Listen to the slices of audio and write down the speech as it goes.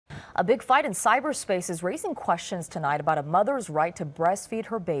A big fight in cyberspace is raising questions tonight about a mother's right to breastfeed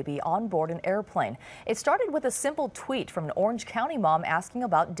her baby on board an airplane. It started with a simple tweet from an Orange County mom asking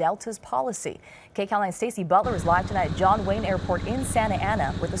about Delta's policy. KCAL-9's Stacey Butler is live tonight at John Wayne Airport in Santa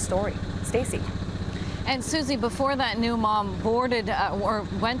Ana with the story. Stacey. And Susie, before that new mom boarded or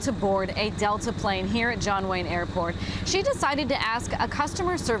went to board a Delta plane here at John Wayne Airport, she decided to ask a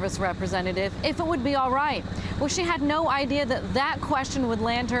customer service representative if it would be all right. Well, she had no idea that that question would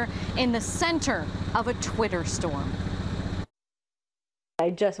land her in the center of a Twitter storm. I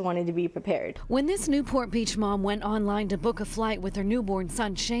just wanted to be prepared. When this Newport Beach mom went online to book a flight with her newborn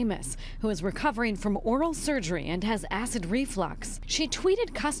son, Seamus, who is recovering from oral surgery and has acid reflux, she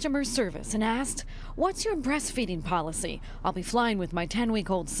tweeted customer service and asked, "What's your breastfeeding policy? I'll be flying with my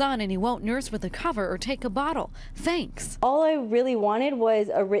 10-week-old son and he won't nurse with a cover or take a bottle. Thanks." All I really wanted was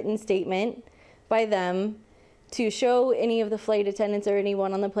a written statement by them to show any of the flight attendants or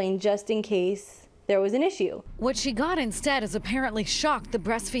anyone on the plane just in case there was an issue. What she got instead has apparently shocked the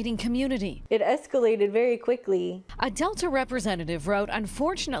breastfeeding community. It escalated very quickly. A Delta representative wrote,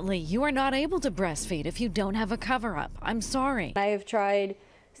 "Unfortunately, you are not able to breastfeed if you don't have a cover-up. I'm sorry." I have tried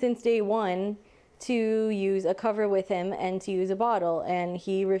since day one to use a cover with him and to use a bottle, and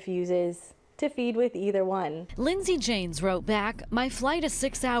he refuses to feed with either one. Lindsay Janes wrote back, "My flight is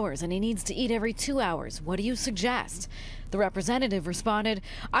 6 hours and he needs to eat every 2 hours. What do you suggest?" The representative responded,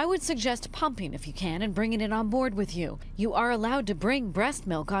 "I would suggest pumping if you can and bringing it on board with you. You are allowed to bring breast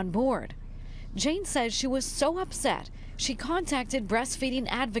milk on board." Jane says she was so upset, she contacted breastfeeding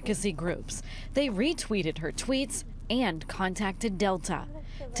advocacy groups. They retweeted her tweets and contacted Delta.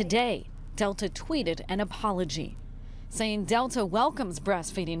 Today, Delta tweeted an apology, saying Delta welcomes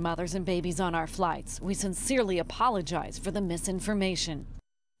breastfeeding mothers and babies on our flights. We sincerely apologize for the misinformation.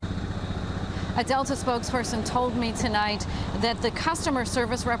 A Delta spokesperson told me tonight that the customer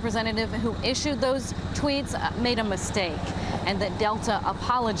service representative who issued those tweets made a mistake and that Delta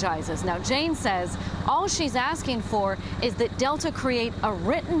apologizes. Now, Jane says all she's asking for is that Delta create a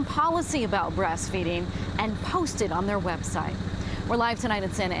written policy about breastfeeding and post it on their website. We're live tonight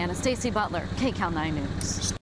in Santa Ana. Stacey Butler, KCAL 9 News.